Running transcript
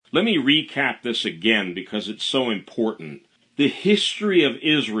Let me recap this again because it's so important. The history of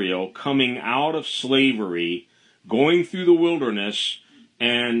Israel coming out of slavery, going through the wilderness,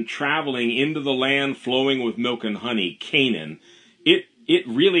 and traveling into the land flowing with milk and honey, Canaan, it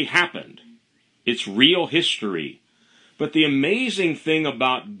really happened. It's real history. But the amazing thing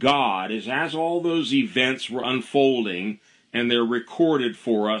about God is as all those events were unfolding, and they're recorded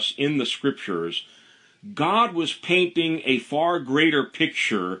for us in the scriptures, God was painting a far greater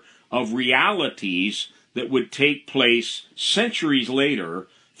picture of realities that would take place centuries later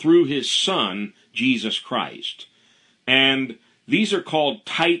through his Son, Jesus Christ. And these are called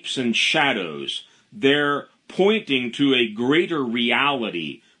types and shadows. They're pointing to a greater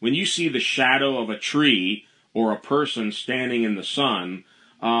reality. When you see the shadow of a tree or a person standing in the sun,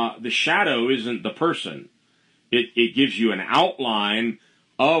 the shadow isn't the person. It gives you an outline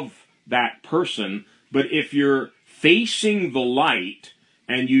of that person, but if you're facing the light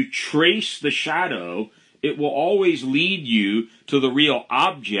and you trace the shadow, it will always lead you to the real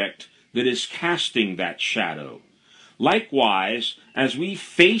object that is casting that shadow. Likewise, as we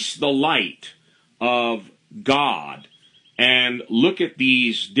face the light of God and look at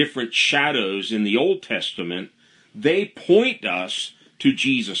these different shadows in the Old Testament, they point us to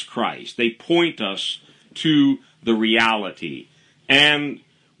Jesus Christ. They point us to the reality. And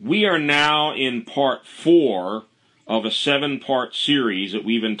we are now in part 4 of a 7-part series that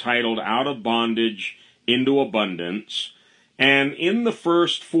we've entitled Out of Bondage into Abundance. And in the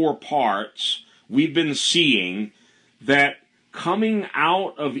first 4 parts, we've been seeing that coming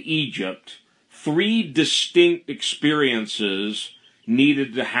out of Egypt, 3 distinct experiences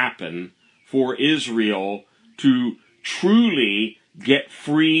needed to happen for Israel to truly get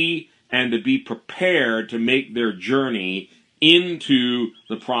free and to be prepared to make their journey into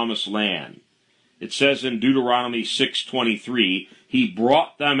the promised land. It says in Deuteronomy 6:23, he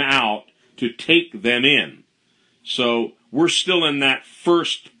brought them out to take them in. So we're still in that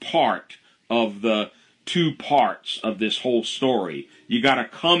first part of the 2 parts of this whole story. You got to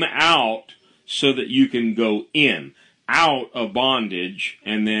come out so that you can go in, out of bondage,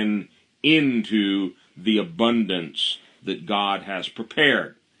 and then into the abundance that God has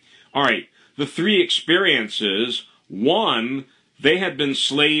prepared. All right, the 3 experiences. 1, they had been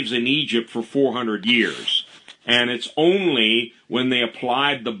slaves in Egypt for 400 years. And it's only when they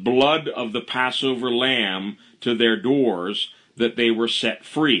applied the blood of the Passover lamb to their doors that they were set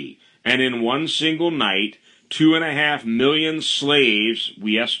free. And in one single night, 2.5 million slaves,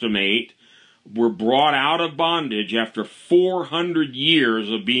 we estimate, were brought out of bondage after 400 years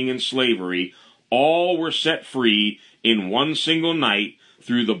of being in slavery. All were set free in one single night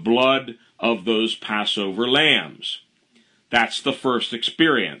through the blood of those Passover lambs. That's the first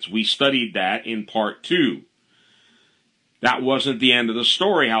experience. We studied that in part 2. That wasn't the end of the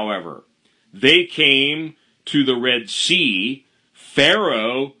story, however. They came to the Red Sea.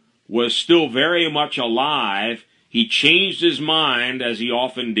 Pharaoh was still very much alive. He changed his mind, as he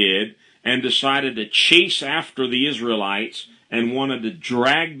often did, and decided to chase after the Israelites and wanted to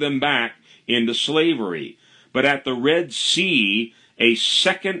drag them back into slavery. But at the Red Sea, a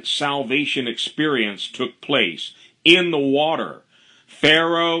second salvation experience took place in the water.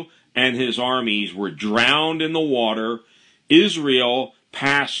 Pharaoh and his armies were drowned in the water. Israel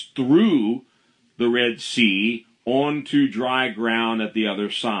passed through the Red Sea onto dry ground at the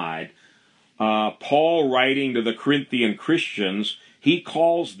other side. Paul, writing to the Corinthian Christians, he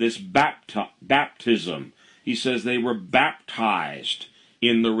calls this baptism. He says they were baptized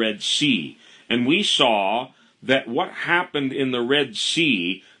in the Red Sea. And we saw that what happened in the Red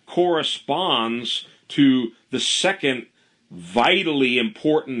Sea corresponds to the second vitally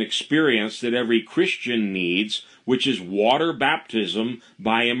important experience that every Christian needs, which is water baptism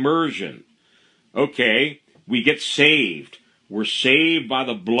by immersion. Okay, we get saved. We're saved by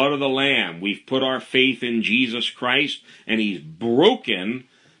the blood of the Lamb. We've put our faith in Jesus Christ, and he's broken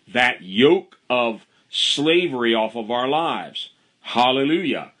that yoke of slavery off of our lives.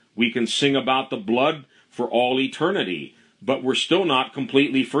 Hallelujah. We can sing about the blood for all eternity, but we're still not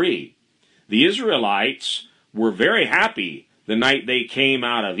completely free. The Israelites were very happy the night they came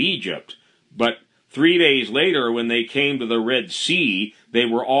out of Egypt, but 3 days later when they came to the Red Sea, they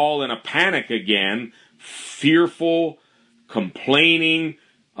were all in a panic again, fearful, complaining,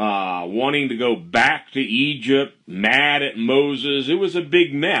 wanting to go back to Egypt, mad at Moses. It was a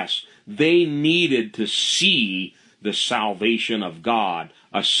big mess. They needed to see the salvation of God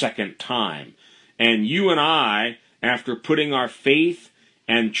a second time. And you and I, after putting our faith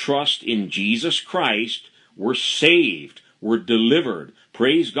and trust in Jesus Christ, we're saved, we're delivered.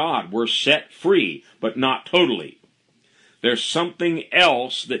 Praise God, we're set free, but not totally. There's something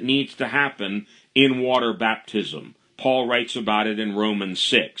else that needs to happen in water baptism. Paul writes about it in Romans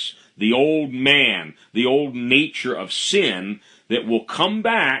 6. The old man, the old nature of sin that will come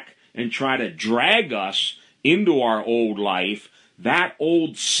back and try to drag us into our old life, that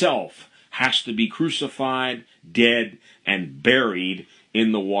old self has to be crucified, dead, and buried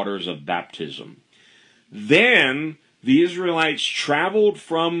in the waters of baptism. Then the Israelites traveled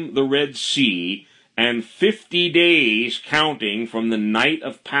from the Red Sea, and 50 days counting from the night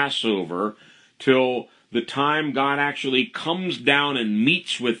of Passover till the time God actually comes down and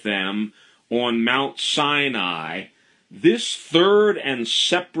meets with them on Mount Sinai. This third and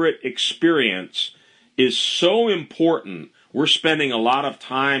separate experience is so important. We're spending a lot of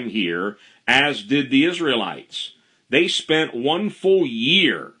time here, as did the Israelites. They spent one full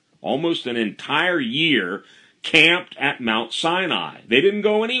year, almost an entire year, camped at Mount Sinai. They didn't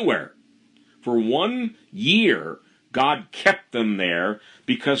go anywhere. For 1 year, God kept them there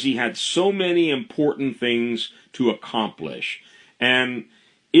because he had so many important things to accomplish. And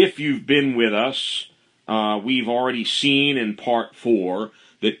if you've been with us, we've already seen in part 4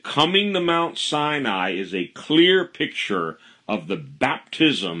 that coming to Mount Sinai is a clear picture of the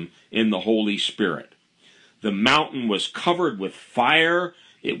baptism in the Holy Spirit. The mountain was covered with fire.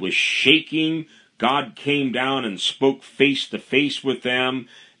 It was shaking. God came down and spoke face to face with them,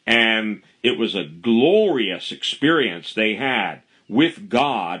 and it was a glorious experience they had with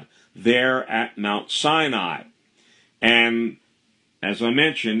God there at Mount Sinai. And as I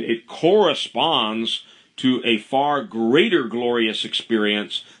mentioned, it corresponds to a far greater glorious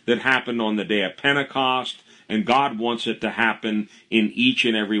experience that happened on the day of Pentecost, and God wants it to happen in each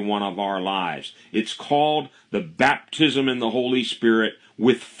and every one of our lives. It's called the baptism in the Holy Spirit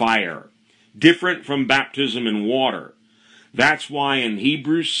with fire, different from baptism in water. That's why in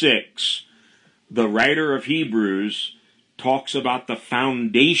Hebrews 6, the writer of Hebrews talks about the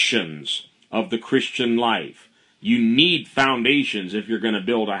foundations of the Christian life. You need foundations if you're going to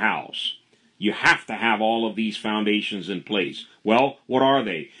build a house. You have to have all of these foundations in place. Well, what are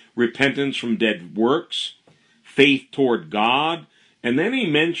they? Repentance from dead works, faith toward God, and then he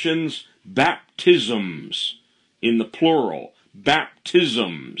mentions baptisms in the plural.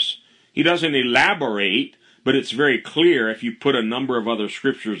 Baptisms. He doesn't elaborate, but it's very clear if you put a number of other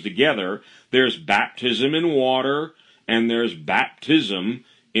scriptures together. There's baptism in water, and there's baptism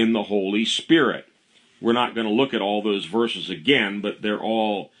in the Holy Spirit. We're not going to look at all those verses again, but they're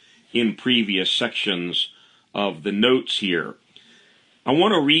all in previous sections of the notes here. I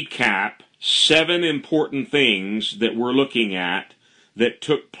want to recap 7 important things that we're looking at that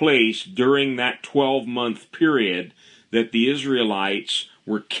took place during that 12-month period that the Israelites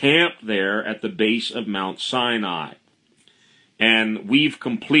were camped there at the base of Mount Sinai. And we've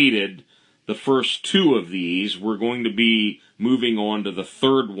completed the first 2 of these. We're going to be moving on to the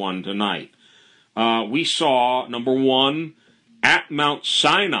third one tonight. We saw, number 1, at Mount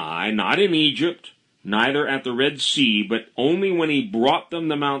Sinai, not in Egypt, neither at the Red Sea, but only when he brought them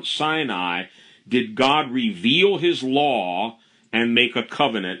to Mount Sinai did God reveal his law and make a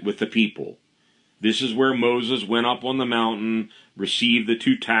covenant with the people. This is where Moses went up on the mountain, received the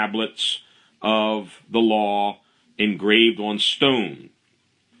 2 tablets of the law engraved on stone.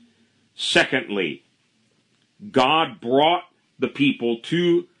 Secondly, God brought the people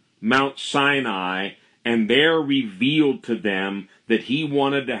to Mount Sinai, and there revealed to them that he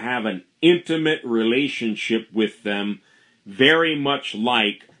wanted to have an intimate relationship with them, very much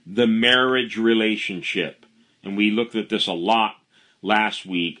like the marriage relationship. And we looked at this a lot last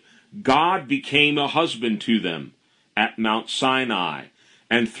week. God became a husband to them at Mount Sinai.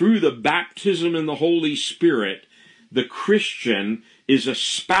 And through the baptism in the Holy Spirit, the Christian is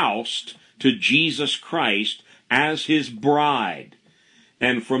espoused to Jesus Christ as his bride.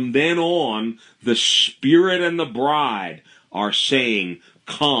 And from then on, the Spirit and the bride are saying,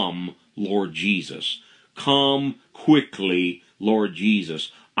 "Come, Lord Jesus. Come quickly, Lord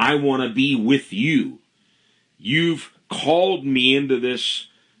Jesus. I want to be with you. You've called me into this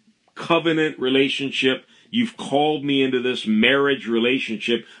covenant relationship. You've called me into this marriage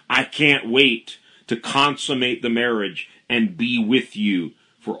relationship. I can't wait to consummate the marriage and be with you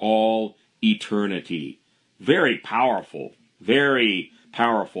for all eternity." Very powerful. Very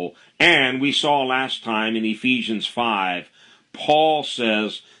powerful. And we saw last time in Ephesians 5, Paul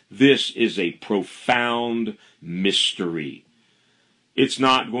says this is a profound mystery. It's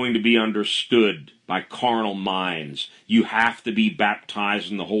not going to be understood by carnal minds. You have to be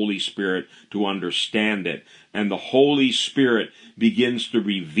baptized in the Holy Spirit to understand it. And the Holy Spirit begins to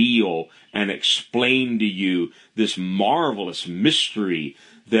reveal and explain to you this marvelous mystery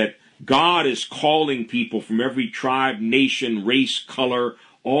that God is calling people from every tribe, nation, race, color,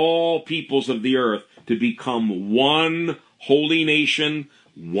 all peoples of the earth to become one holy nation,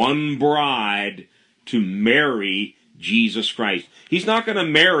 one bride, to marry Jesus Christ. He's not going to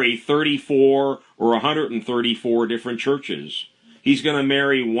marry 34 or 134 different churches. He's going to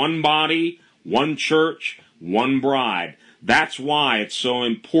marry one body, one church, one bride. That's why it's so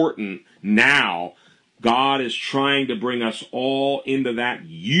important now. God is trying to bring us all into that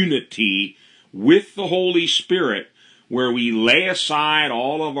unity with the Holy Spirit, where we lay aside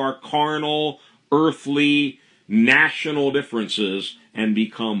all of our carnal, earthly, national differences and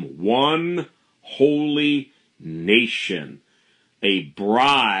become one holy nation, a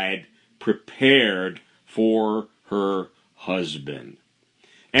bride prepared for her husband.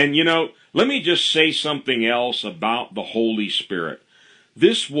 And let me just say something else about the Holy Spirit.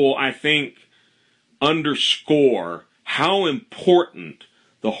 This will, I think, underscore how important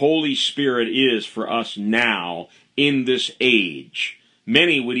the Holy Spirit is for us now in this age.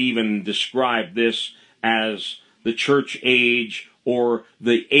 Many would even describe this as the church age or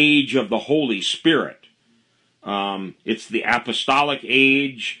the age of the Holy Spirit. It's the apostolic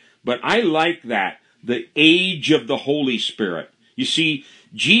age, but I like that, the age of the Holy Spirit. You see,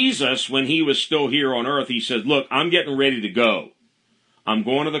 Jesus, when he was still here on earth, he said, look, I'm getting ready to go. I'm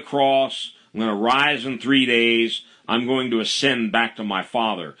going to the cross. I'm going to rise in 3 days. I'm going to ascend back to my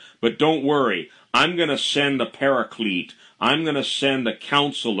Father. But don't worry, I'm going to send a paraclete. I'm going to send a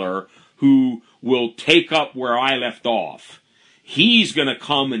counselor who will take up where I left off. He's going to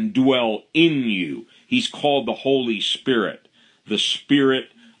come and dwell in you. He's called the Holy Spirit, the Spirit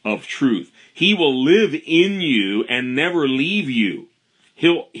of truth. He will live in you and never leave you.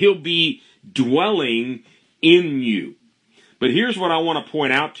 He'll be dwelling in you. But here's what I want to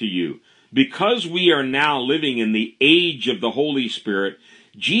point out to you. Because we are now living in the age of the Holy Spirit,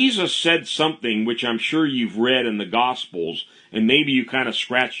 Jesus said something which I'm sure you've read in the Gospels, and maybe you kind of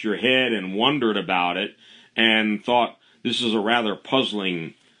scratched your head and wondered about it and thought this is a rather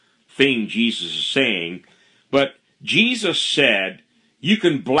puzzling thing Jesus is saying. But Jesus said, you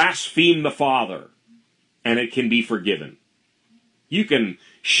can blaspheme the Father and it can be forgiven. You can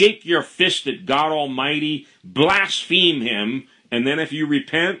shake your fist at God Almighty, blaspheme him, and then if you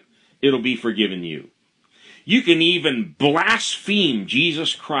repent, it'll be forgiven you. You can even blaspheme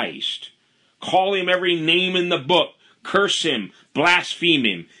Jesus Christ. Call him every name in the book. Curse him. Blaspheme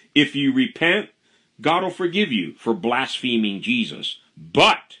him. If you repent, God will forgive you for blaspheming Jesus.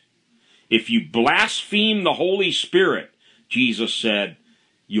 But if you blaspheme the Holy Spirit, Jesus said,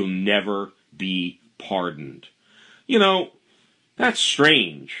 you'll never be pardoned. That's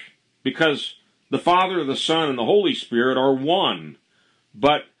strange, because the Father, the Son, and the Holy Spirit are one,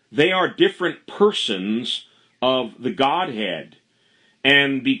 but they are different persons of the Godhead.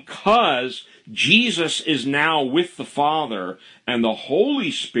 And because Jesus is now with the Father and the Holy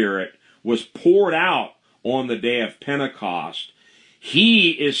Spirit was poured out on the day of Pentecost,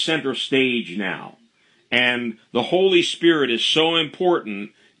 he is center stage now. And the Holy Spirit is so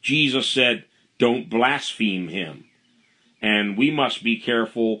important, Jesus said, don't blaspheme him. And we must be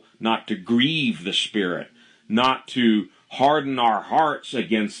careful not to grieve the Spirit, not to harden our hearts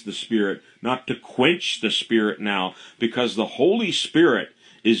against the Spirit, not to quench the Spirit now, because the Holy Spirit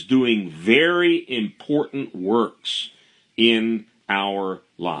is doing very important works in our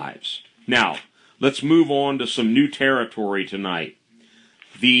lives. Now, let's move on to some new territory tonight.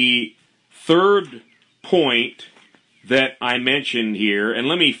 The third point that I mentioned here, and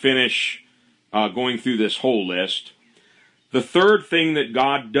let me finish going through this whole list. The third thing that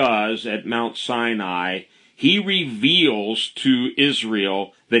God does at Mount Sinai, he reveals to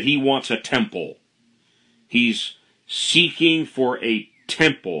Israel that he wants a temple. He's seeking for a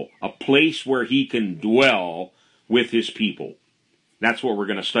temple, a place where he can dwell with his people. That's what we're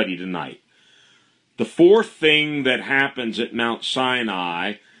going to study tonight. The fourth thing that happens at Mount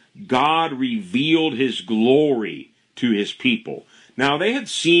Sinai, God revealed his glory to his people. Now, they had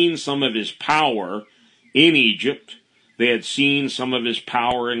seen some of his power in Egypt. They had seen some of his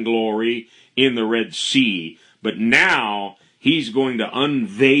power and glory in the Red Sea. But now he's going to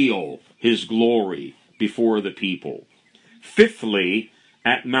unveil his glory before the people. Fifthly,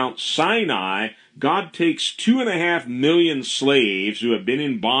 at Mount Sinai, God takes 2.5 million slaves who have been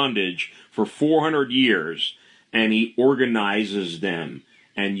in bondage for 400 years, and he organizes them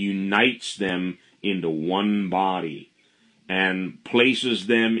and unites them into one body and places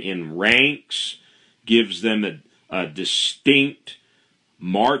them in ranks, gives them a distinct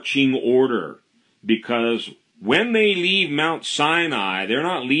marching order, because when they leave Mount Sinai, they're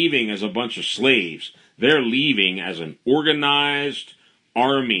not leaving as a bunch of slaves. They're leaving as an organized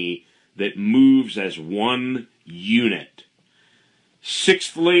army that moves as one unit.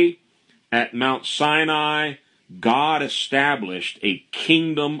 Sixthly, at Mount Sinai, God established a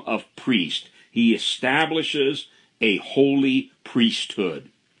kingdom of priests. He establishes a holy priesthood.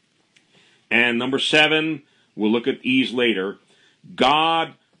 And number 7, we'll look at these later,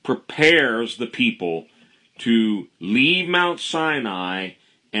 God prepares the people to leave Mount Sinai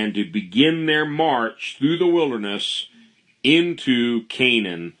and to begin their march through the wilderness into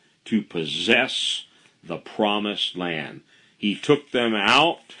Canaan to possess the promised land. He took them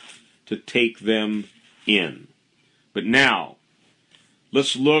out to take them in. But now,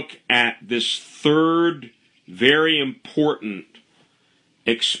 let's look at this third very important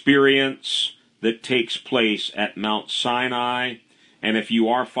experience that takes place at Mount Sinai. And if you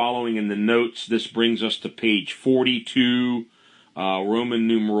are following in the notes, this brings us to page 42, Roman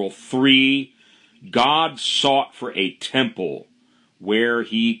numeral 3. God sought for a temple where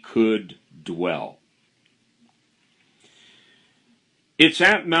he could dwell. It's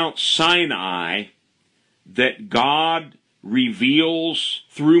at Mount Sinai that God reveals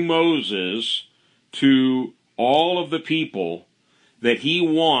through Moses to all of the people that he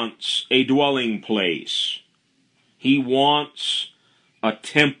wants a dwelling place. He wants a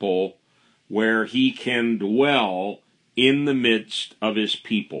temple where he can dwell in the midst of his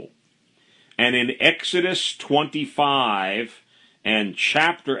people. And in Exodus 25 and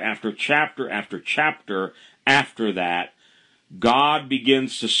chapter after chapter after chapter after that, God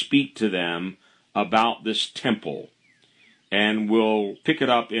begins to speak to them about this temple. And we'll pick it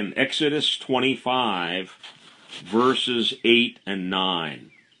up in Exodus 25, verses 8 and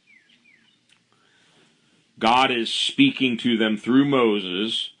 9. God is speaking to them through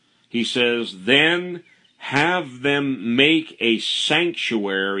Moses. He says, "Then have them make a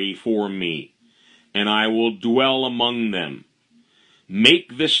sanctuary for me, and I will dwell among them.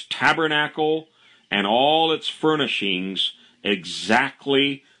 Make this tabernacle and all its furnishings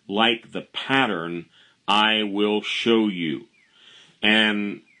exactly like the pattern I will show you."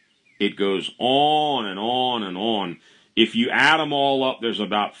 And it goes on and on and on. If you add them all up, there's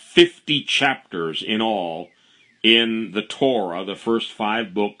about 50 chapters in all in the Torah, the first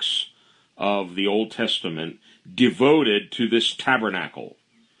 5 books of the Old Testament, devoted to this tabernacle.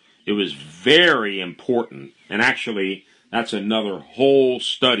 It was very important. And actually, that's another whole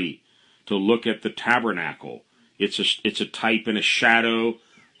study to look at the tabernacle. It's a type and a shadow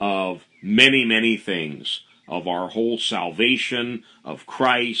of many, many things, of our whole salvation, of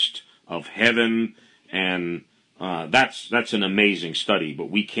Christ, of heaven, and that's an amazing study, but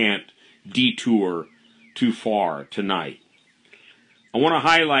we can't detour too far tonight. I want to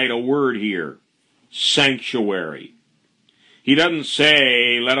highlight a word here, sanctuary. He doesn't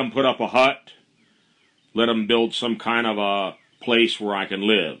say, let them put up a hut, let them build some kind of a place where I can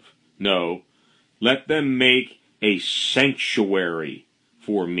live. No, let them make a sanctuary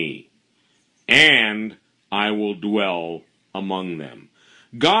for me, and I will dwell among them.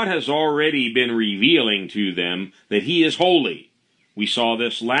 God has already been revealing to them that he is holy. We saw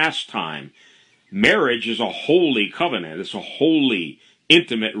this last time. Marriage is a holy covenant. It's a holy,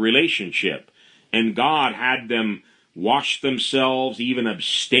 intimate relationship. And God had them wash themselves, even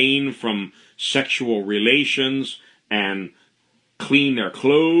abstain from sexual relations, and clean their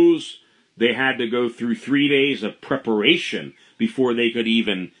clothes. They had to go through 3 days of preparation before they could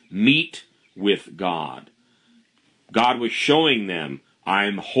even meet with God. God was showing them,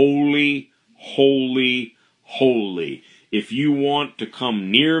 I'm holy, holy, holy. If you want to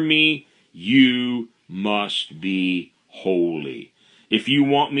come near me, you must be holy. If you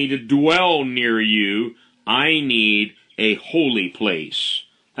want me to dwell near you, I need a holy place.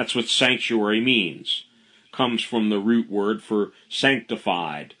 That's what sanctuary means. Comes from the root word for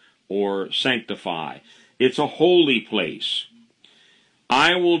sanctified or sanctify. It's a holy place.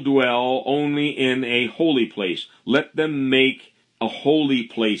 I will dwell only in a holy place. Let them make a holy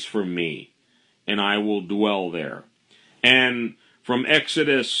place for me, and I will dwell there. And from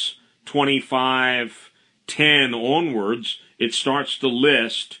Exodus 25:10 onwards, it starts to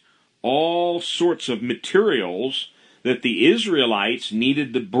list all sorts of materials that the Israelites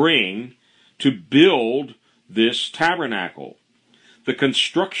needed to bring to build this tabernacle. The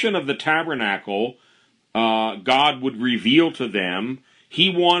construction of the tabernacle, God would reveal to them, he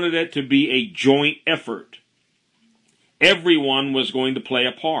wanted it to be a joint effort. Everyone was going to play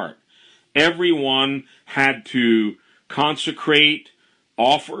a part. Everyone had to consecrate,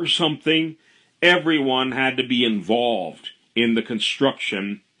 offer something. Everyone had to be involved in the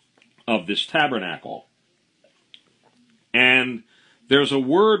construction of this tabernacle. And there's a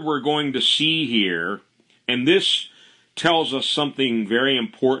word we're going to see here, and this tells us something very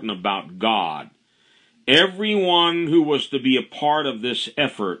important about God. Everyone who was to be a part of this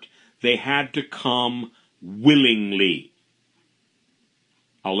effort, they had to come willingly.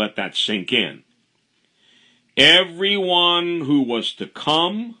 I'll let that sink in. Everyone who was to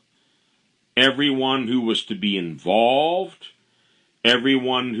come, everyone who was to be involved,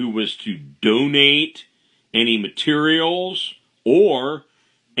 everyone who was to donate any materials or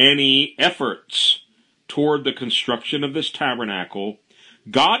any efforts toward the construction of this tabernacle.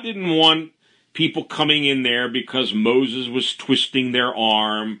 God didn't want people coming in there because Moses was twisting their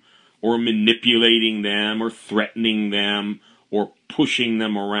arm or manipulating them or threatening them or pushing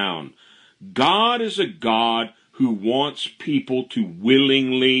them around. God is a God who wants people to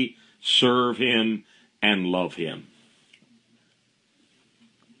willingly serve him and love him.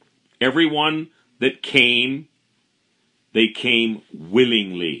 Everyone that came, they came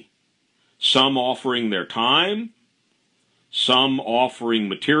willingly. Some offering their time, some offering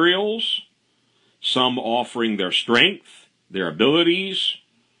materials, some offering their strength, their abilities,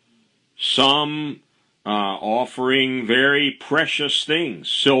 some offering very precious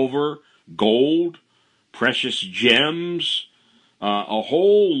things, silver, gold, precious gems, a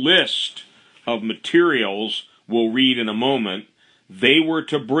whole list of materials we'll read in a moment they were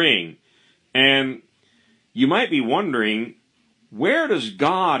to bring. And you might be wondering, where does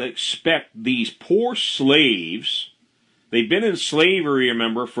God expect these poor slaves? They've been in slavery,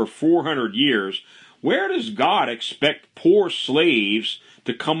 remember, for 400 years. Where does God expect poor slaves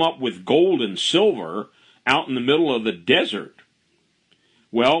to come up with gold and silver out in the middle of the desert?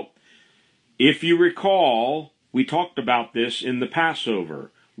 Well, if you recall, we talked about this in the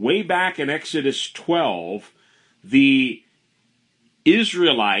Passover. Way back in Exodus 12, the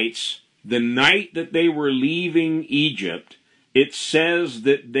Israelites, the night that they were leaving Egypt, it says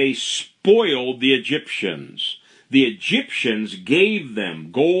that they spoiled the Egyptians. The Egyptians gave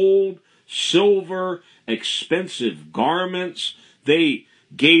them gold, silver, expensive garments. They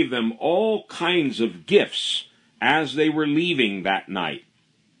gave them all kinds of gifts as they were leaving that night.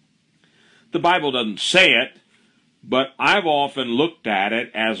 The Bible doesn't say it, but I've often looked at it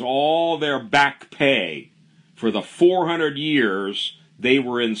as all their back pay for the 400 years they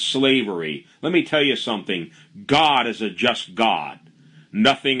were in slavery. Let me tell you something. God is a just God.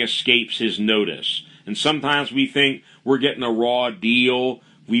 Nothing escapes his notice. And sometimes we think we're getting a raw deal.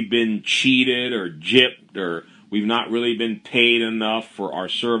 We've been cheated or gypped, or we've not really been paid enough for our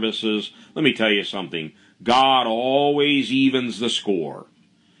services. Let me tell you something. God always evens the score.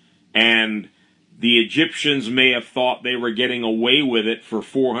 And the Egyptians may have thought they were getting away with it for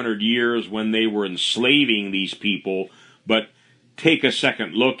 400 years when they were enslaving these people, but take a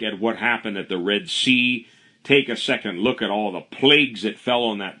second look at what happened at the Red Sea. Take a second look at all the plagues that fell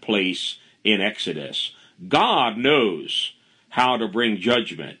on that place in Exodus. God knows how to bring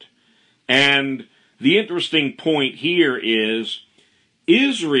judgment. And the interesting point here is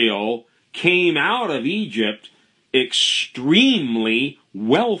Israel came out of Egypt extremely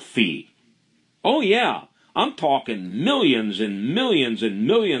wealthy. Oh yeah, I'm talking millions and millions and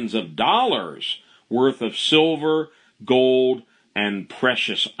millions of dollars worth of silver, gold, and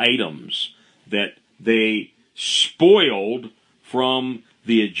precious items that they spoiled from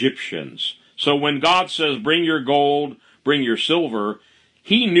the Egyptians. So when God says, bring your gold, bring your silver,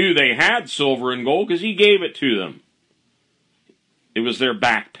 he knew they had silver and gold because he gave it to them. It was their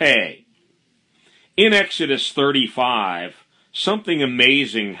back pay. In Exodus 35, something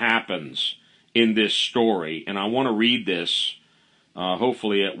amazing happens in this story, and I want to read this.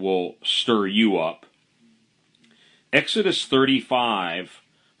 Hopefully it will stir you up. Exodus 35,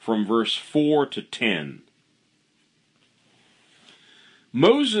 from verse 4 to 10.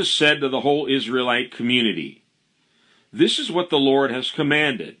 Moses said to the whole Israelite community, "This is what the Lord has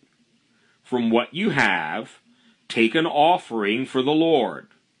commanded. From what you have, take an offering for the Lord."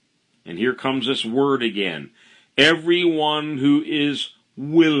 And here comes this word again. Everyone who is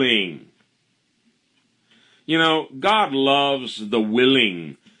willing. You know, God loves the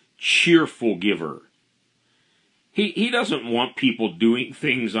willing, cheerful giver. He doesn't want people doing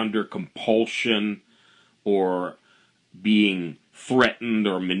things under compulsion or being threatened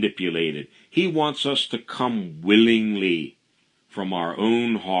or manipulated. He wants us to come willingly from our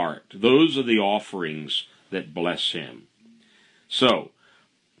own heart. Those are the offerings that bless him. So,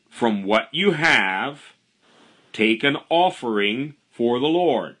 from what you have, take an offering for the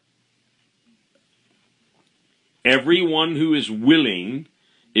Lord. Everyone who is willing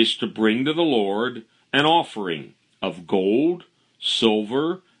is to bring to the Lord an offering of gold,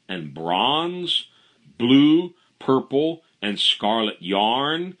 silver, and bronze, blue, purple, and scarlet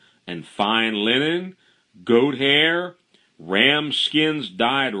yarn, and fine linen, goat hair, ram skins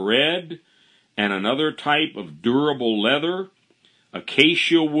dyed red, and another type of durable leather,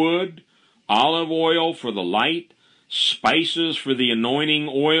 acacia wood, olive oil for the light, spices for the anointing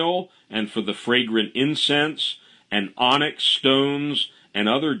oil and for the fragrant incense, and onyx stones and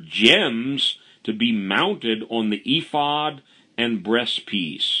other gems to be mounted on the ephod and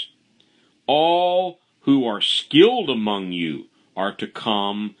breastpiece. All who are skilled among you are to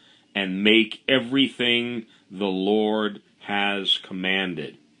come and make everything the Lord has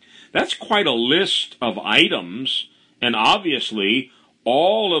commanded. That's quite a list of items, and obviously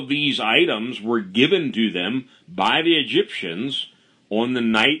all of these items were given to them by the Egyptians on the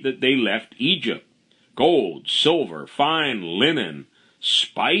night that they left Egypt. Gold, silver, fine linen,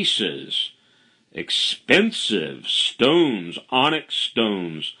 spices, expensive stones, onyx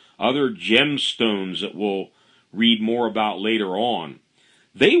stones, other gemstones that we'll read more about later on.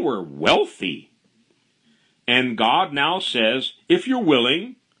 They were wealthy. And God now says, if you're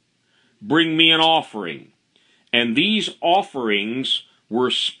willing, bring me an offering. And these offerings were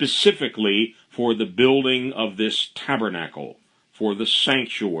specifically for the building of this tabernacle, for the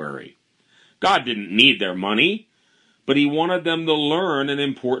sanctuary. God didn't need their money, but he wanted them to learn an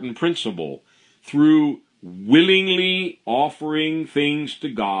important principle. Through willingly offering things to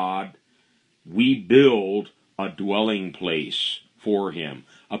God, we build a dwelling place for him,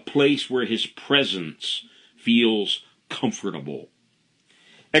 a place where his presence feels comfortable.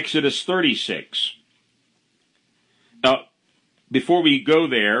 Exodus 36. Before we go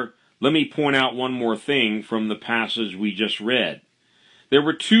there, let me point out one more thing from the passage we just read. There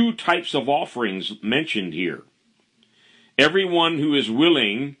were two types of offerings mentioned here. Everyone who is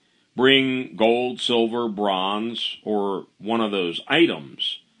willing, bring gold, silver, bronze, or one of those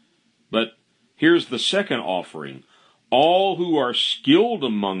items. But here's the second offering. All who are skilled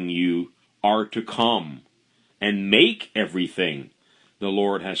among you are to come and make everything the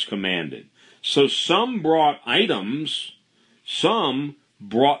Lord has commanded. So some brought items, some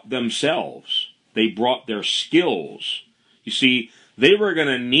brought themselves. They brought their skills. You see, they were going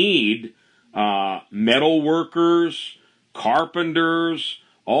to need metal workers, carpenters,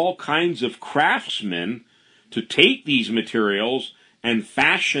 all kinds of craftsmen to take these materials and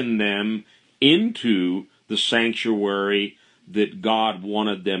fashion them into the sanctuary that God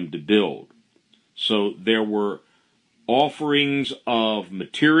wanted them to build. So there were offerings of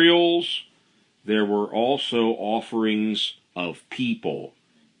materials. There were also offerings of people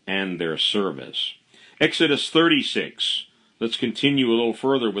and their service. Exodus 36. Let's continue a little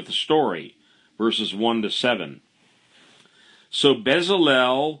further with the story. Verses 1 to 7. So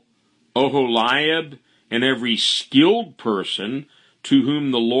Bezalel, Oholiab, and every skilled person to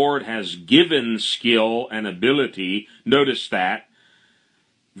whom the Lord has given skill and ability, notice that,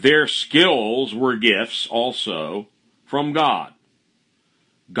 their skills were gifts also from God.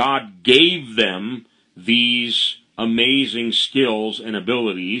 God gave them these amazing skills and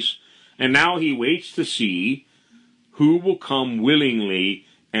abilities, and now he waits to see who will come willingly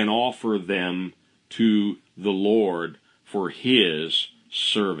and offer them to the Lord for his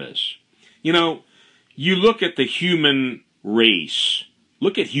service. You know, you look at the human race,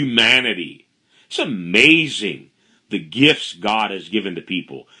 look at humanity. It's amazing the gifts God has given to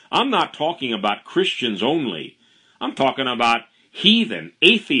people. I'm not talking about Christians only. I'm talking about heathen,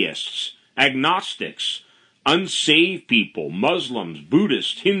 atheists, agnostics, unsaved people, Muslims,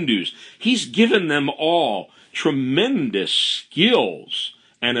 Buddhists, Hindus. He's given them all tremendous skills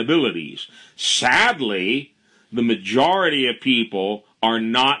and abilities. Sadly, the majority of people are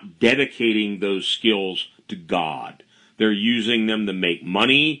not dedicating those skills to God. They're using them to make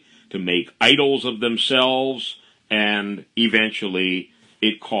money, to make idols of themselves, and eventually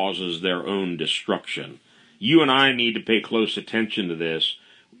it causes their own destruction. You and I need to pay close attention to this.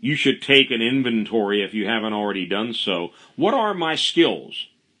 You should take an inventory if you haven't already done so. What are my skills?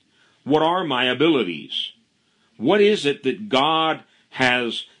 What are my abilities? What is it that God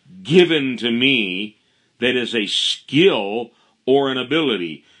has given to me that is a skill or an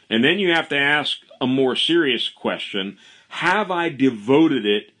ability? And then you have to ask a more serious question. Have I devoted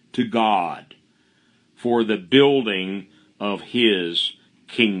it to God for the building of his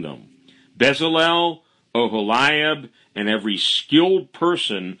kingdom? Bezalel, Oholiab, and every skilled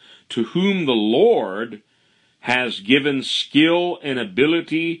person to whom the Lord has given skill and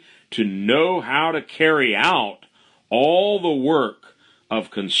ability to know how to carry out all the work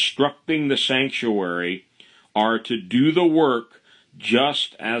of constructing the sanctuary are to do the work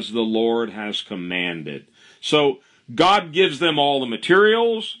just as the Lord has commanded. So God gives them all the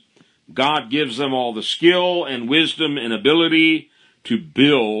materials. God gives them all the skill and wisdom and ability to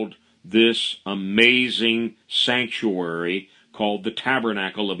build this amazing sanctuary called the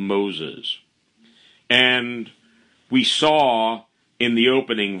Tabernacle of Moses. And we saw in the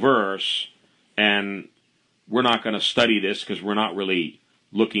opening verse, and we're not going to study this because we're not really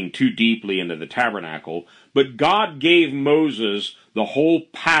looking too deeply into the tabernacle, but God gave Moses the whole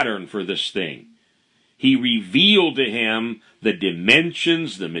pattern for this thing. He revealed to him the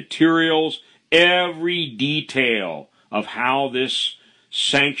dimensions, the materials, every detail of how this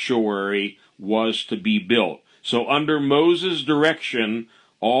sanctuary was to be built. So under Moses' direction,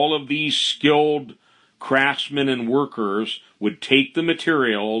 all of these skilled craftsmen and workers would take the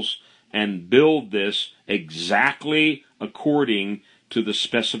materials and build this exactly according to the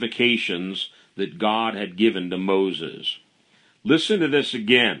specifications that God had given to Moses. Listen to this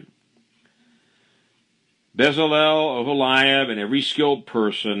again. Bezalel, Oholiab, and every skilled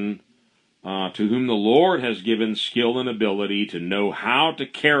person to whom the Lord has given skill and ability to know how to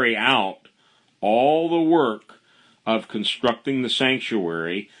carry out all the work of constructing the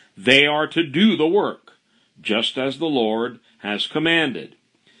sanctuary, they are to do the work, just as the Lord has commanded.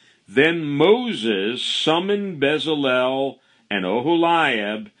 Then Moses summoned Bezalel and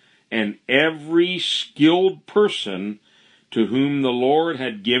Oholiab and every skilled person to whom the Lord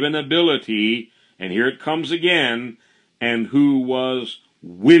had given ability, and here it comes again, and who was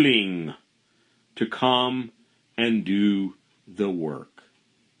willing to come and do the work.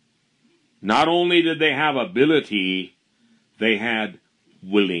 Not only did they have ability, they had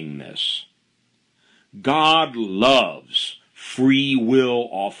willingness. God loves free will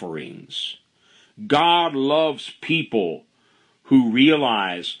offerings. God loves people who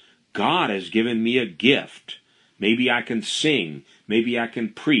realize God has given me a gift. Maybe I can sing. Maybe I can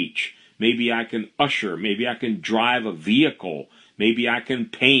preach. Maybe I can usher. Maybe I can drive a vehicle. Maybe I can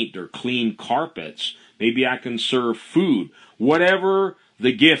paint or clean carpets. Maybe I can serve food. Whatever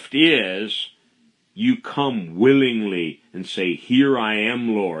the gift is, you come willingly and say, "Here I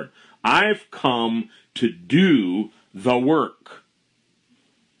am, Lord. I've come to do the work."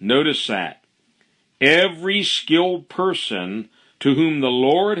 Notice that. Every skilled person to whom the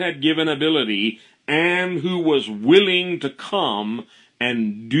Lord had given ability and who was willing to come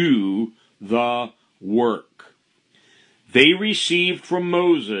and do the work. They received from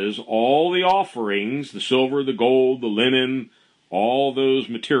Moses all the offerings, the silver, the gold, the linen, all those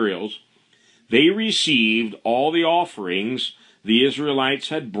materials. They received all the offerings the Israelites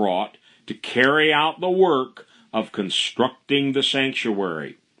had brought to carry out the work of constructing the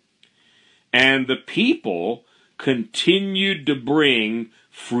sanctuary. And the people continued to bring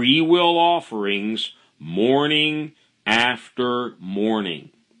free will offerings morning after morning.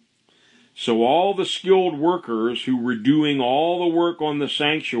 So all the skilled workers who were doing all the work on the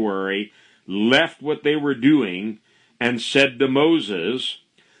sanctuary left what they were doing and said to Moses,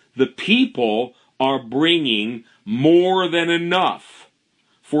 "The people are bringing more than enough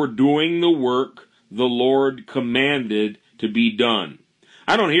for doing the work the Lord commanded to be done."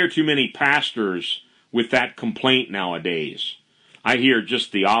 I don't hear too many pastors with that complaint nowadays. I hear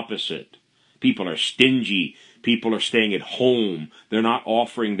just the opposite. People are stingy. People are staying at home. They're not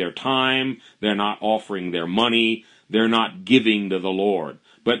offering their time. They're not offering their money. They're not giving to the Lord.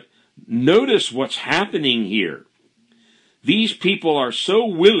 But notice what's happening here. These people are so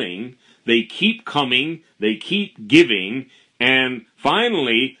willing, they keep coming, they keep giving, and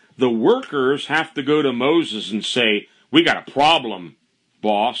finally the workers have to go to Moses and say, "We got a problem,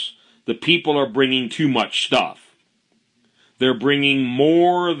 boss. The people are bringing too much stuff. They're bringing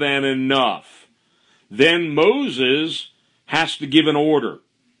more than enough." Then Moses has to give an order.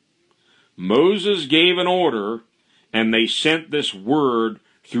 Moses gave an order, and they sent this word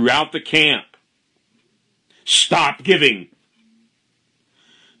throughout the camp. Stop giving.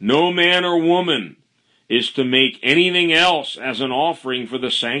 No man or woman is to make anything else as an offering for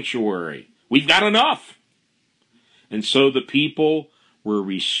the sanctuary. We've got enough. And so the people were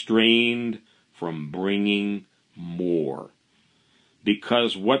restrained from bringing more,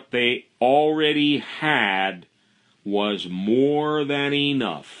 because what they already had was more than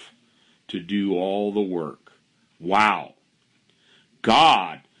enough to do all the work. Wow.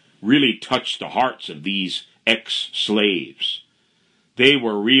 God really touched the hearts of these ex-slaves. They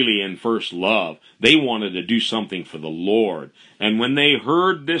were really in first love. They wanted to do something for the Lord. And when they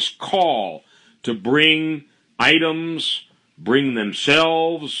heard this call to bring items, bring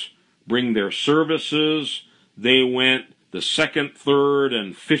themselves, bring their services, they went the second, third,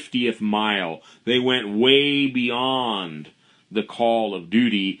 and 50th mile. They went way beyond the call of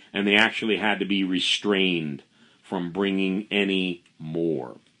duty, and they actually had to be restrained from bringing any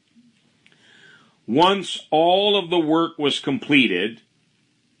more. Once all of the work was completed,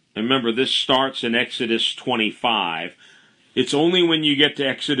 And remember, this starts in Exodus 25. It's only when you get to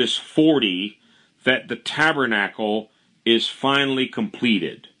Exodus 40 that the tabernacle is finally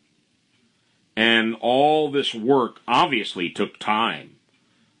completed. And all this work obviously took time.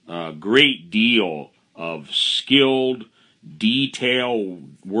 A great deal of skilled,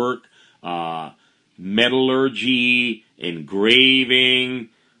 detailed work, metallurgy, engraving,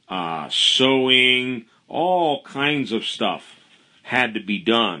 sewing, all kinds of stuff had to be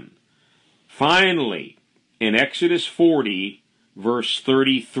done. Finally, in Exodus 40, verse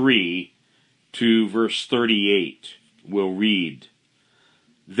 33 to verse 38, we'll read,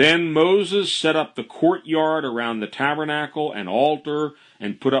 "Then Moses set up the courtyard around the tabernacle and altar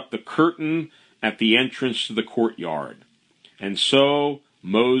and put up the curtain at the entrance to the courtyard. And so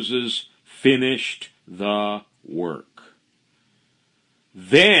Moses finished the work."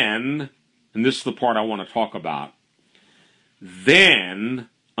 Then, and this is the part I want to talk about, then,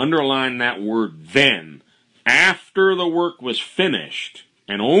 underline that word then, after the work was finished,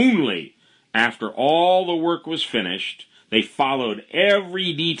 and only after all the work was finished, they followed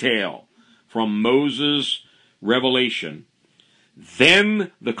every detail from Moses' revelation.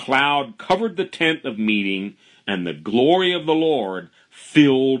 Then the cloud covered the tent of meeting, and the glory of the Lord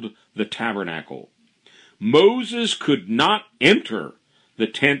filled the tabernacle. Moses could not enter the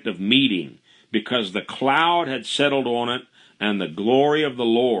tent of meeting because the cloud had settled on it, and the glory of the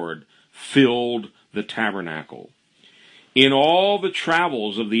Lord filled the tabernacle. In all the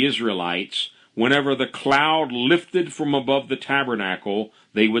travels of the Israelites, whenever the cloud lifted from above the tabernacle,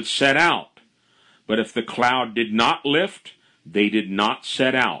 they would set out. But if the cloud did not lift, they did not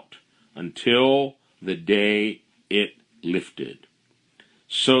set out until the day it lifted.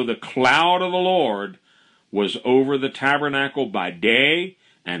 So the cloud of the Lord was over the tabernacle by day,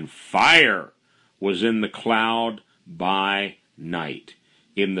 and fire was in the cloud by night,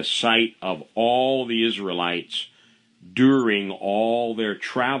 in the sight of all the Israelites during all their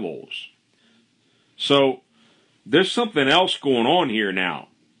travels. So there's something else going on here now.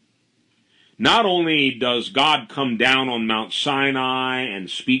 Not only does God come down on Mount Sinai and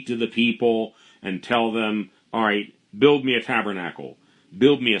speak to the people and tell them, all right, build me a tabernacle,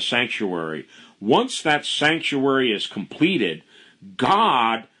 build me a sanctuary. Once that sanctuary is completed,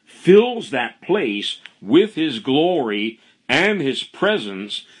 God fills that place with His glory and His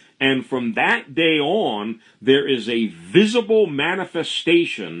presence, and from that day on, there is a visible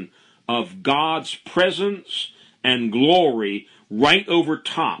manifestation of God's presence and glory right over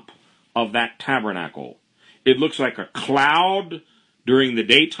top of that tabernacle. It looks like a cloud during the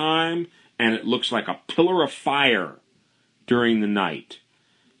daytime, and it looks like a pillar of fire during the night.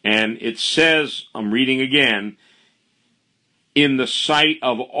 And it says, I'm reading again, in the sight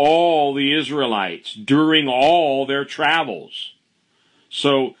of all the Israelites during all their travels.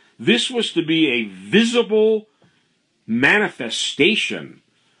 So this was to be a visible manifestation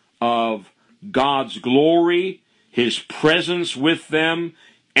of God's glory, His presence with them,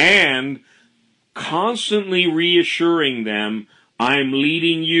 and constantly reassuring them, I'm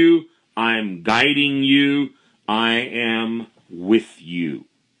leading you, I'm guiding you, I am with you.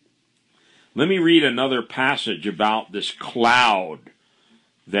 Let me read another passage about this cloud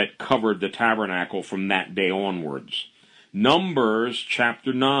that covered the tabernacle from that day onwards. Numbers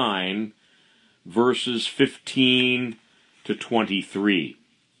chapter 9, verses 15 to 23.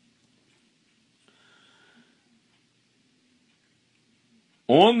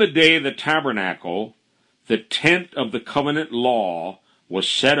 On the day of the tabernacle, the tent of the covenant law was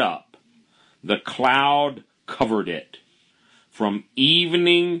set up. The cloud covered it. From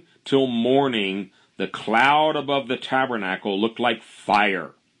evening till morning, the cloud above the tabernacle looked like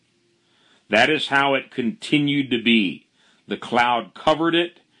fire. That is how it continued to be. The cloud covered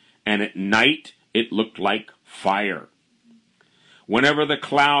it, and at night it looked like fire. Whenever the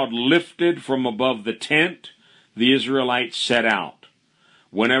cloud lifted from above the tent, the Israelites set out.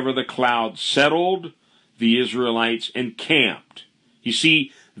 Whenever the cloud settled, the Israelites encamped. You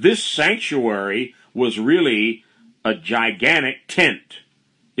see, this sanctuary was really a gigantic tent.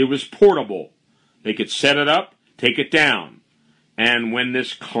 It was portable. They could set it up, take it down. And when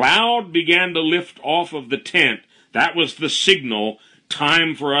this cloud began to lift off of the tent, that was the signal,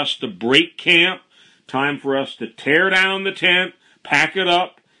 time for us to break camp, time for us to tear down the tent, pack it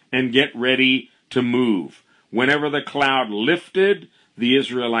up, and get ready to move. Whenever the cloud lifted, the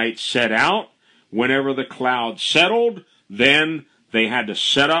Israelites set out. Whenever the cloud settled, then they had to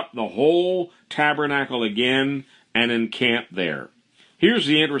set up the whole tabernacle again and encamp there. Here's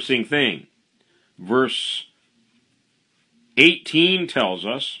the interesting thing. Verse 18 tells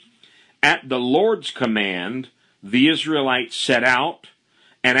us, at the Lord's command, the Israelites set out,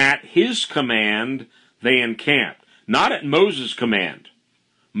 and at his command they encamped. Not at Moses' command.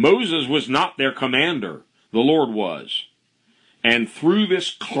 Moses was not their commander. The Lord was. And through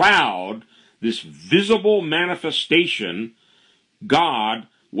this cloud, this visible manifestation, God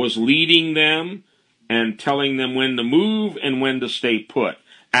was leading them and telling them when to move and when to stay put.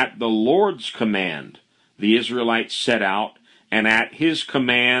 At the Lord's command, the Israelites set out, and at his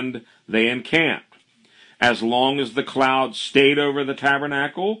command they encamped. As long as the cloud stayed over the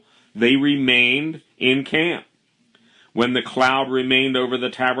tabernacle, they remained in camp. When the cloud remained over the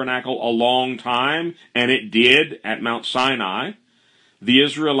tabernacle a long time, and it did at Mount Sinai, the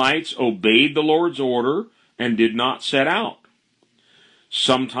Israelites obeyed the Lord's order and did not set out.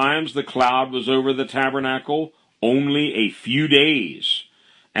 Sometimes the cloud was over the tabernacle only a few days,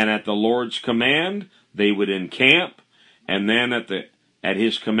 and at the Lord's command they would encamp, and then at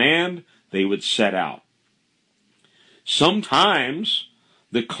his command they would set out. Sometimes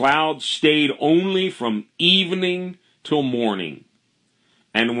the cloud stayed only from evening till morning,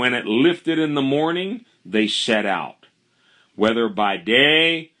 and when it lifted in the morning, they set out. Whether by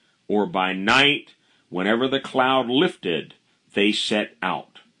day or by night, whenever the cloud lifted, they set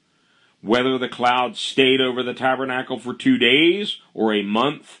out. Whether the cloud stayed over the tabernacle for 2 days, or a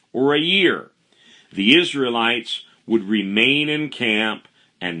month, or a year, the Israelites would remain in camp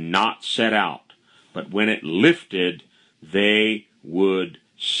and not set out. But when it lifted, they would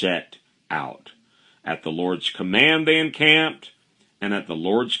set out. At the Lord's command they encamped, and at the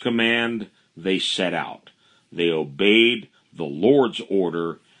Lord's command they set out. They obeyed the Lord's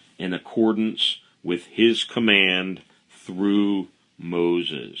order in accordance with his command through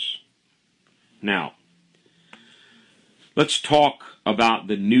Moses. Now, let's talk about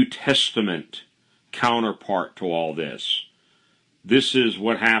the New Testament counterpart to all this. This is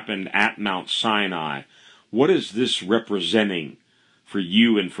what happened at Mount Sinai. What is this representing for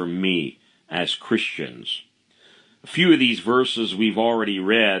you and for me as Christians? A few of these verses we've already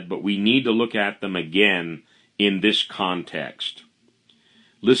read, but we need to look at them again in this context.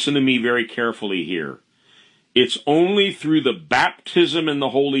 Listen to me very carefully here. It's only through the baptism in the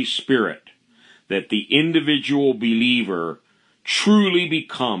Holy Spirit that the individual believer truly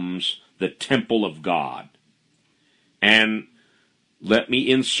becomes the temple of God. And let me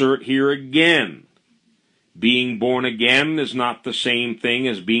insert here again. Being born again is not the same thing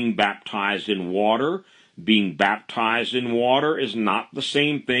as being baptized in water. Being baptized in water is not the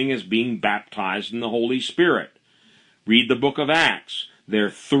same thing as being baptized in the Holy Spirit. Read the book of Acts. They're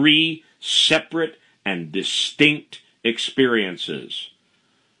 3 separate and distinct experiences.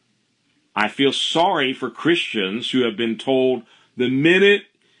 I feel sorry for Christians who have been told the minute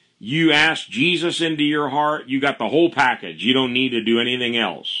you ask Jesus into your heart, you got the whole package. You don't need to do anything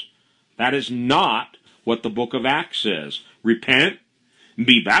else. That is not what the book of Acts says. Repent,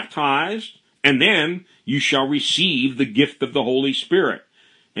 be baptized, and then you shall receive the gift of the Holy Spirit.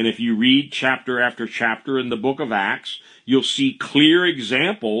 And if you read chapter after chapter in the book of Acts, you'll see clear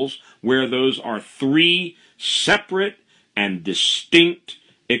examples where those are 3 separate and distinct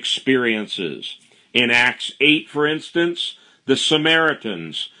experiences. In Acts 8, for instance, the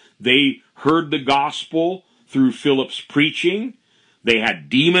Samaritans, they heard the gospel through Philip's preaching. They had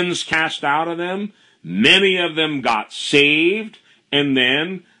demons cast out of them. Many of them got saved, and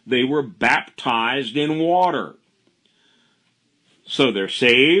then they were baptized in water. So they're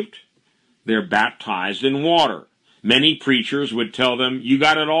saved, they're baptized in water. Many preachers would tell them, you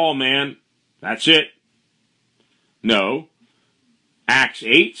got it all, man. That's it. No. Acts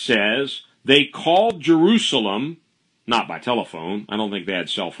 8 says they called Jerusalem, not by telephone. I don't think they had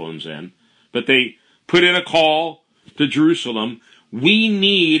cell phones then. But they put in a call to Jerusalem. We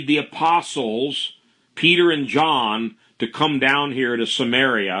need the apostles, Peter and John, to come down here to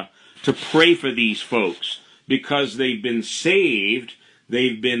Samaria to pray for these folks because they've been saved,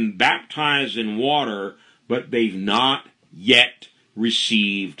 they've been baptized in water, but they've not yet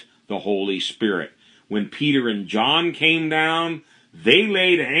received the Holy Spirit. When Peter and John came down, they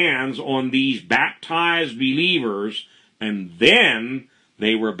laid hands on these baptized believers, and then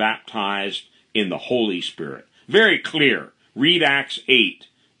they were baptized in the Holy Spirit. Very clear. Read Acts 8.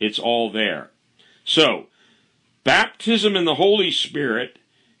 It's all there. So, baptism in the Holy Spirit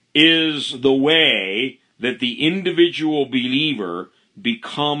is the way that the individual believer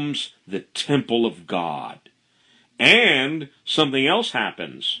becomes the temple of God. And something else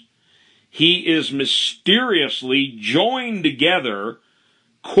happens. He is mysteriously joined together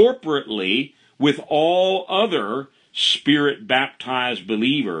corporately with all other Spirit-baptized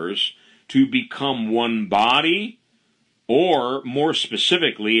believers to become one body, or more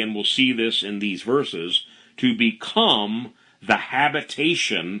specifically, and we'll see this in these verses, to become the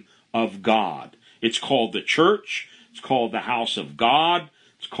habitation of God. It's called the church. It's called the house of God.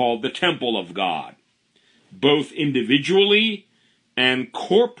 It's called the temple of God. Both individually and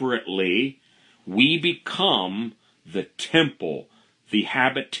corporately, we become the temple, the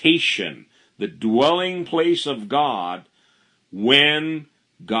habitation, the dwelling place of God when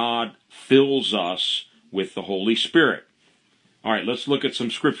God fills us with the Holy Spirit. All right, let's look at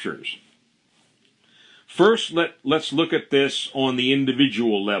some scriptures. First, let's look at this on the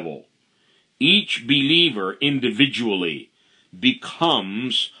individual level. Each believer individually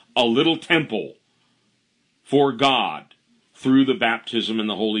becomes a little temple for God through the baptism in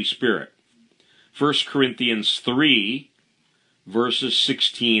the Holy Spirit. 1 Corinthians 3, verses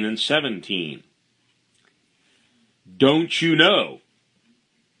 16 and 17. Don't you know?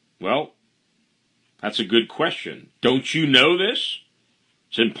 Well, that's a good question. Don't you know this?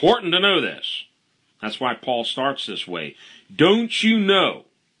 It's important to know this. That's why Paul starts this way. Don't you know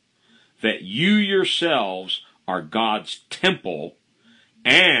that you yourselves are God's temple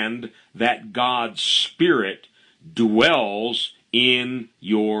and that God's Spirit dwells in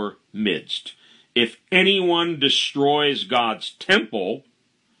your midst? If anyone destroys God's temple,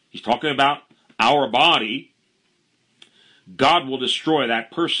 he's talking about our body, God will destroy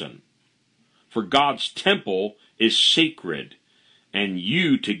that person. For God's temple is sacred, and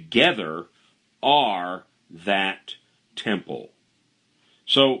you together are that temple.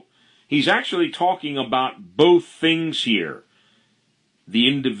 So, he's actually talking about both things here. The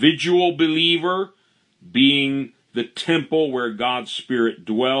individual believer being the temple where God's Spirit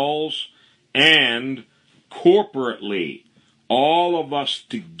dwells, and corporately, all of us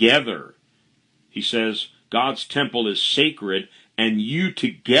together. He says, God's temple is sacred, and you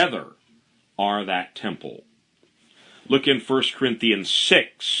together are that temple. Look in 1 Corinthians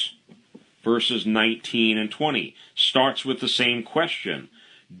 6, verses 19 and 20. Starts with the same question.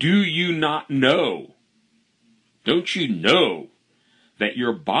 Do you not know? Don't you know that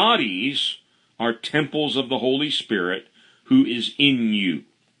your bodies are temples of the Holy Spirit who is in you?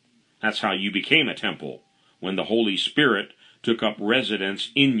 That's how you became a temple, when the Holy Spirit took up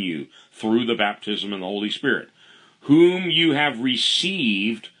residence in you through the baptism in the Holy Spirit, whom you have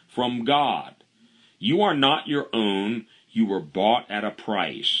received from God. You are not your own, you were bought at a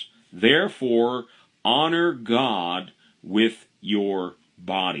price. Therefore, honor God with your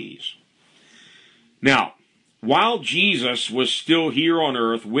bodies. Now, while Jesus was still here on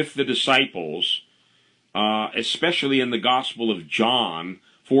earth with the disciples, especially in the Gospel of John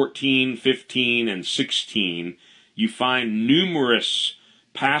 14, 15, and 16, you find numerous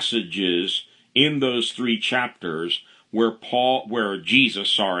passages in those 3 chapters where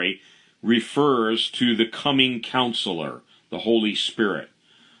Jesus refers to the coming counselor, the Holy Spirit.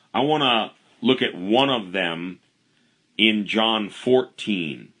 I want to look at one of them in John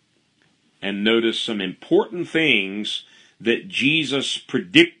 14 and notice some important things that Jesus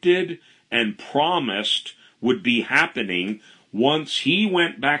predicted and promised would be happening once he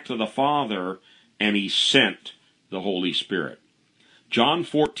went back to the Father and he sent the Holy Spirit. John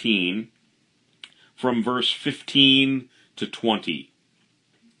 14, from verse 15 to 20.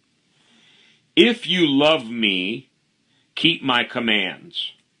 If you love me, keep my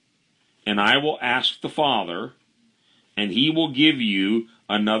commands, and I will ask the Father, and he will give you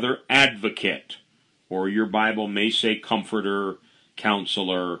another advocate, or your Bible may say comforter,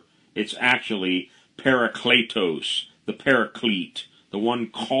 counselor. It's actually parakletos, the paraclete, the one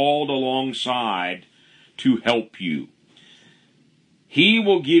called alongside to help you. He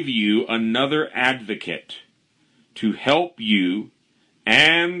will give you another advocate to help you,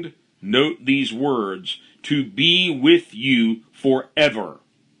 and note these words, to be with you forever.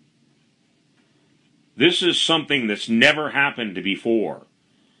 This is something that's never happened before.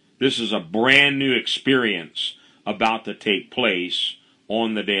 This is a brand new experience about to take place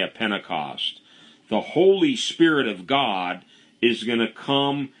on the day of Pentecost. The Holy Spirit of God is going to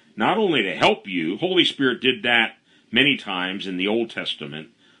come not only to help you, Holy Spirit did that many times in the Old Testament,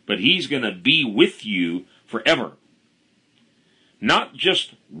 but he's going to be with you forever. Not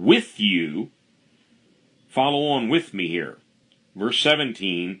just with you, follow on with me here. Verse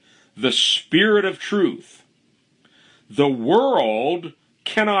 17, the Spirit of truth. The world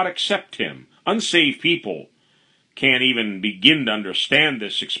cannot accept him. Unsaved people can't even begin to understand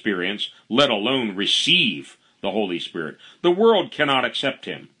this experience, let alone receive the Holy Spirit. The world cannot accept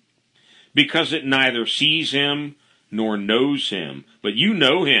him because it neither sees him nor knows him. But you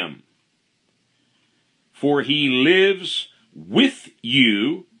know him, for he lives with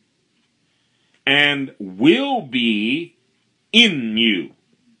you and will be in you.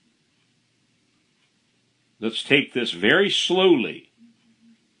 let's take this very slowly.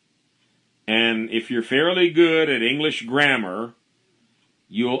 And if you're fairly good at English grammar,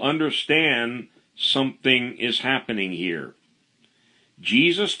 you'll understand something is happening here.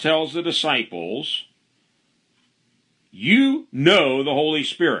 Jesus tells the disciples, you know the Holy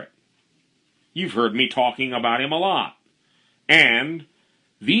Spirit. You've heard me talking about him a lot. And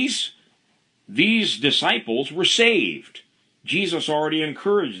these disciples were saved. Jesus already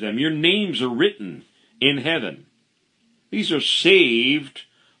encouraged them. Your names are written in heaven. These are saved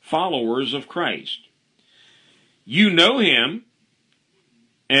followers of Christ. You know him,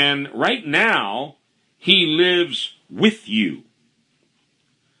 and right now, he lives with you.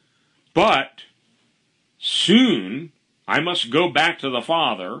 But soon, I must go back to the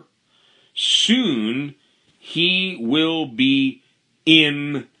Father. Soon, he will be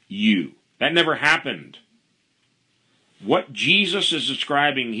in you. That never happened. What Jesus is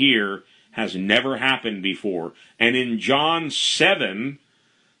describing here has never happened before. And in John 7,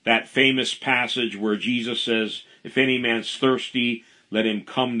 that famous passage where Jesus says, if any man's thirsty, let him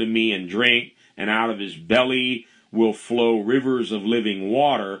come to me and drink, and out of his belly will flow rivers of living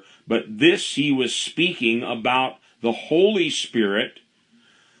water. But this he was speaking about the Holy Spirit,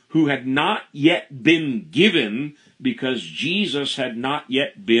 who had not yet been given because Jesus had not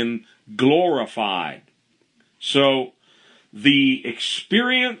yet been glorified. So the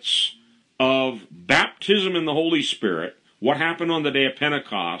experience of baptism in the Holy Spirit, what happened on the day of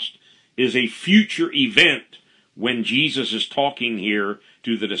Pentecost, is a future event when Jesus is talking here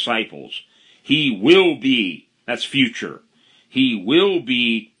to the disciples. He will be, that's future, he will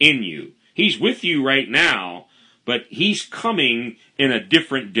be in you. He's with you right now, but he's coming in a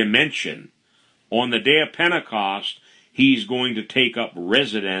different dimension. On the day of Pentecost, he's going to take up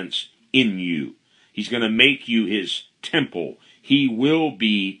residence in you. He's going to make you his temple. He will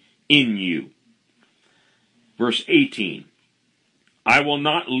be in you. Verse 18, I will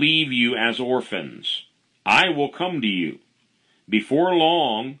not leave you as orphans. I will come to you. Before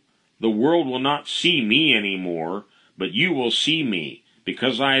long, the world will not see me anymore, but you will see me.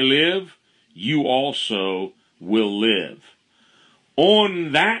 Because I live, you also will live.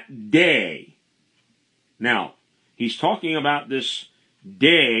 On that day, now, he's talking about this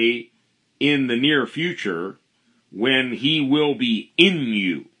day in the near future when he will be in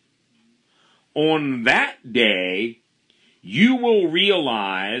you. On that day, you will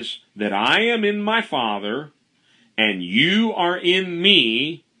realize that I am in my Father, and you are in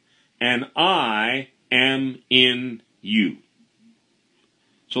me, and I am in you.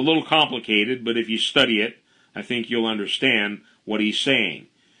 It's a little complicated, but if you study it, I think you'll understand what he's saying.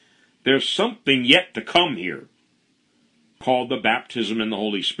 There's something yet to come here called the baptism in the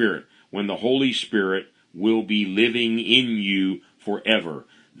Holy Spirit, when the Holy Spirit will be living in you forever.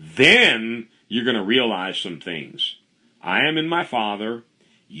 Then you're going to realize some things. I am in my Father,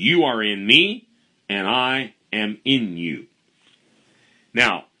 you are in me, and I am in you.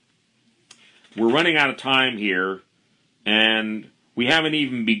 Now, we're running out of time here, and we haven't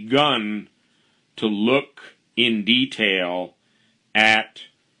even begun to look in detail at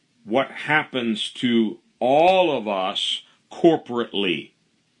what happens to all of us corporately.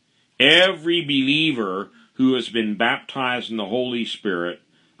 Every believer who has been baptized in the Holy Spirit,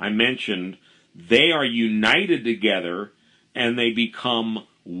 I mentioned, they are united together and they become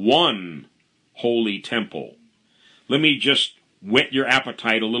one holy temple. Let me just whet your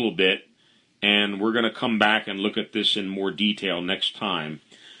appetite a little bit, and we're going to come back and look at this in more detail next time.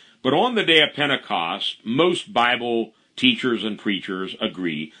 But on the day of Pentecost, most Bible teachers and preachers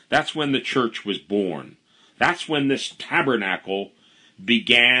agree that's when the church was born. That's when this tabernacle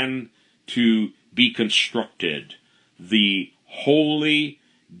began to be constructed, the holy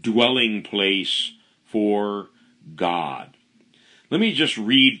dwelling place for God. Let me just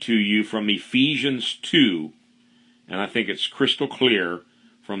read to you from Ephesians 2, and I think it's crystal clear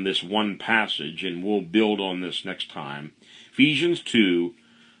from this one passage, and we'll build on this next time. Ephesians 2,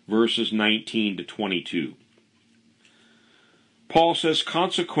 verses 19 to 22. Paul says,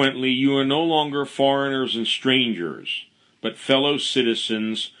 consequently, you are no longer foreigners and strangers, but fellow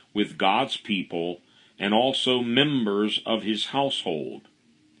citizens with God's people, and also members of his household,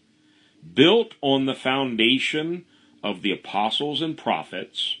 built on the foundation of the apostles and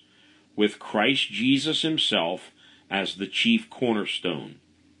prophets, with Christ Jesus himself as the chief cornerstone.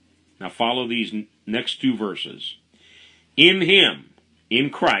 Now follow these next two verses. In him, in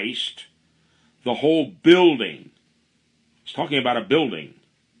Christ, the whole building, it's talking about a building,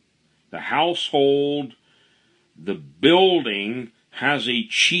 the household, the building has a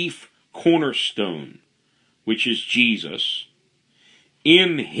chief cornerstone, which is Jesus.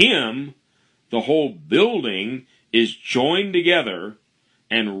 In him, the whole building is joined together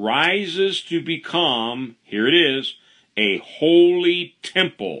and rises to become, here it is, a holy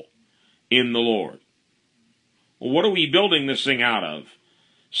temple in the Lord. Well, what are we building this thing out of?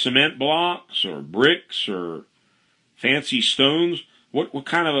 Cement blocks or bricks or fancy stones? What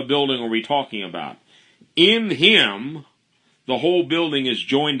kind of a building are we talking about? In Him, the whole building is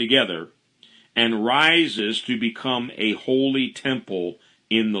joined together and rises to become a holy temple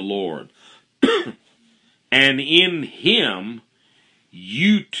in the Lord. And in Him,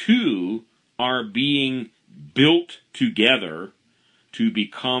 you too are being built together to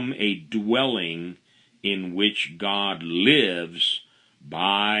become a dwelling in which God lives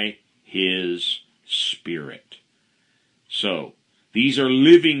by His Spirit. So, these are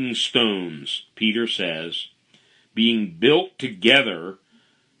living stones, Peter says, being built together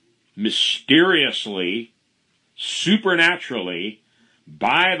mysteriously, supernaturally,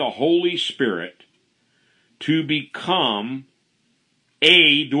 by the Holy Spirit to become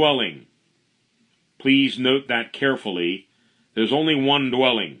a dwelling. Please note that carefully. There's only one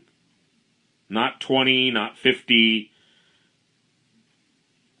dwelling. Not 20, not 50.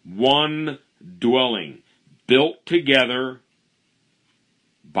 One dwelling. Built together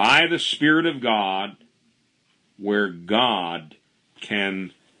by the Spirit of God, where God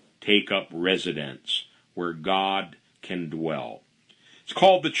can take up residence, where God can dwell. It's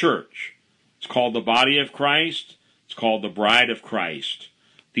called the church. It's called the body of Christ. It's called the bride of Christ.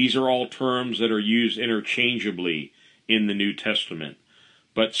 These are all terms that are used interchangeably in the New Testament.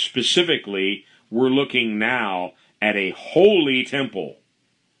 But specifically, we're looking now at a holy temple.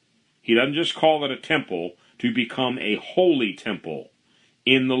 He doesn't just call it a temple, to become a holy temple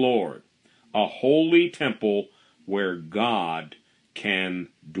in the Lord. A holy temple where God can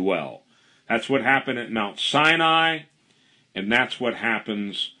dwell. That's what happened at Mount Sinai, and that's what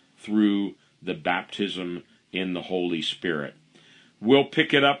happens through the baptism in the Holy Spirit. We'll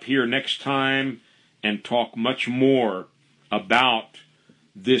pick it up here next time and talk much more about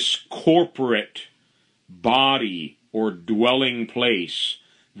this corporate body or dwelling place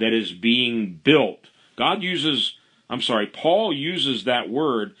that is being built. Paul uses that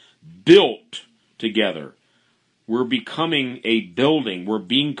word, built together. We're becoming a building. We're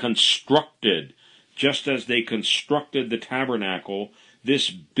being constructed. Just as they constructed the tabernacle, this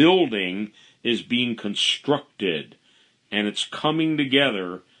building is being constructed. And it's coming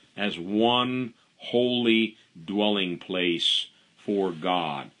together as one holy dwelling place for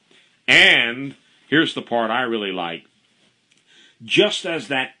God. And here's the part I really like. Just as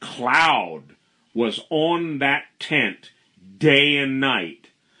that cloud was on that tent day and night,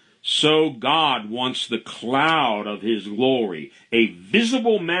 so God wants the cloud of His glory, a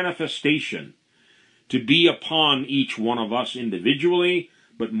visible manifestation, to be upon each one of us individually,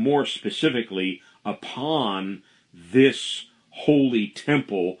 but more specifically upon this holy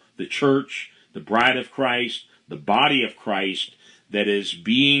temple, the church, the bride of Christ, the body of Christ, that is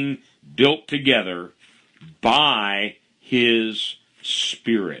being built together by His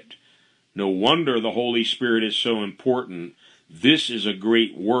Spirit. No wonder the Holy Spirit is so important. This is a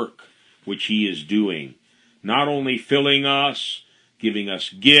great work which He is doing. Not only filling us, giving us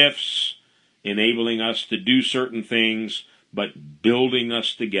gifts, enabling us to do certain things, but building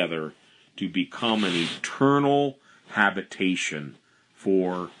us together to become an eternal habitation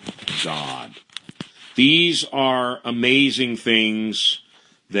for God. These are amazing things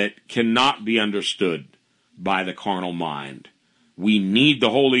that cannot be understood by the carnal mind. We need the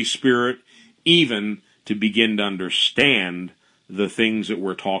Holy Spirit even to begin to understand the things that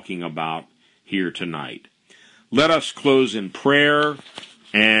we're talking about here tonight. Let us close in prayer,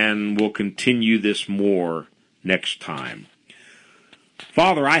 and we'll continue this more next time.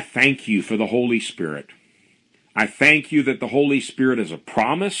 Father, I thank You for the Holy Spirit. I thank You that the Holy Spirit is a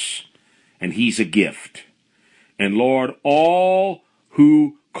promise and He's a gift. And Lord, all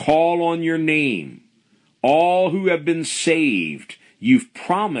who call on Your name, all who have been saved, You've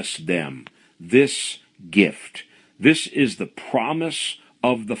promised them this gift. This is the promise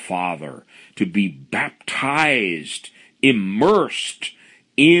of the Father, to be baptized, immersed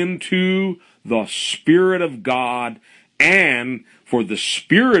into the Spirit of God, and for the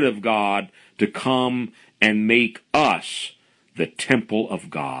Spirit of God to come and make us the temple of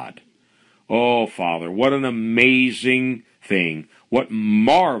God. Oh, Father, what an amazing thing. What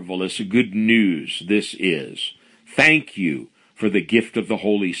marvelous good news this is. Thank You for the gift of the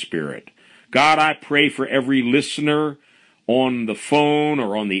Holy Spirit. God, I pray for every listener on the phone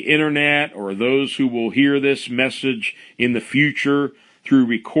or on the internet, or those who will hear this message in the future through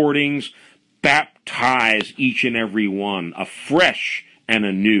recordings. Baptize each and every one afresh and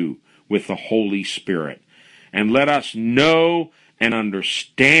anew with the Holy Spirit. And let us know and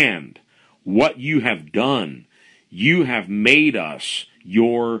understand what you have done. You have made us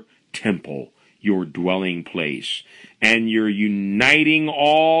your temple, your dwelling place. And you're uniting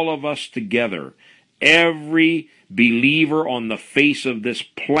all of us together. Every believer on the face of this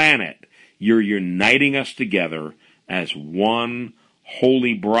planet, you're uniting us together as one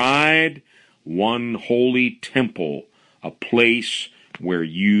holy bride, one holy temple, a place where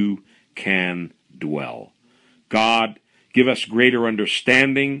you can dwell. God, give us greater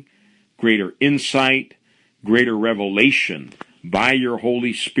understanding, greater insight, greater revelation by your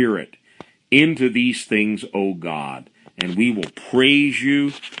Holy Spirit into these things, O God. And we will praise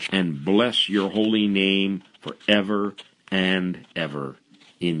you and bless your holy name forever and ever.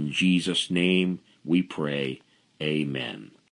 In Jesus' name we pray. Amen.